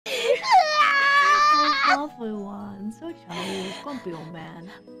Fuwa. So childish, grumpy old man.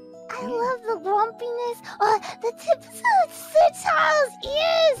 I love the grumpiness. Oh, the tips of Sir Charles'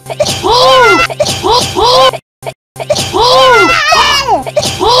 ears.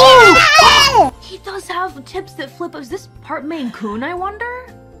 He does have tips that flip. Is this part Maine Coon, I wonder?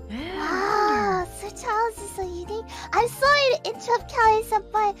 Wow, Sir Charles is so unique. I'm sorry to interrupt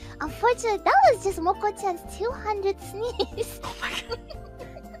Callie-senpai. Unfortunately, that was just Moko-chan's 200 sneeze. Oh my god.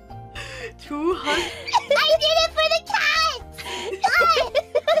 200? I did it for the cat!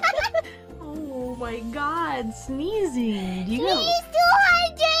 Oh my god, sneezing. You Sneeze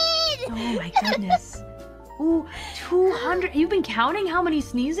 200! Oh my goodness. Ooh, 200. You've been counting how many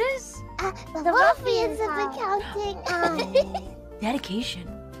sneezes? The Ruffians have been counting. Dedication.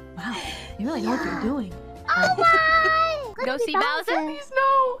 Wow, you really know what you're doing. Oh my! Go see Bowser? Please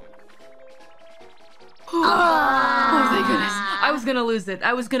no. Oh thank goodness. I was gonna lose it.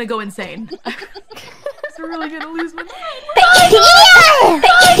 I was gonna go insane. I was really gonna lose my mind. Bless you.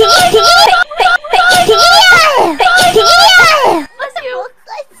 Bless you.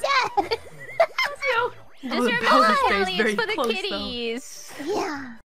 Just remember, Callie, it's for the kitties. Yeah.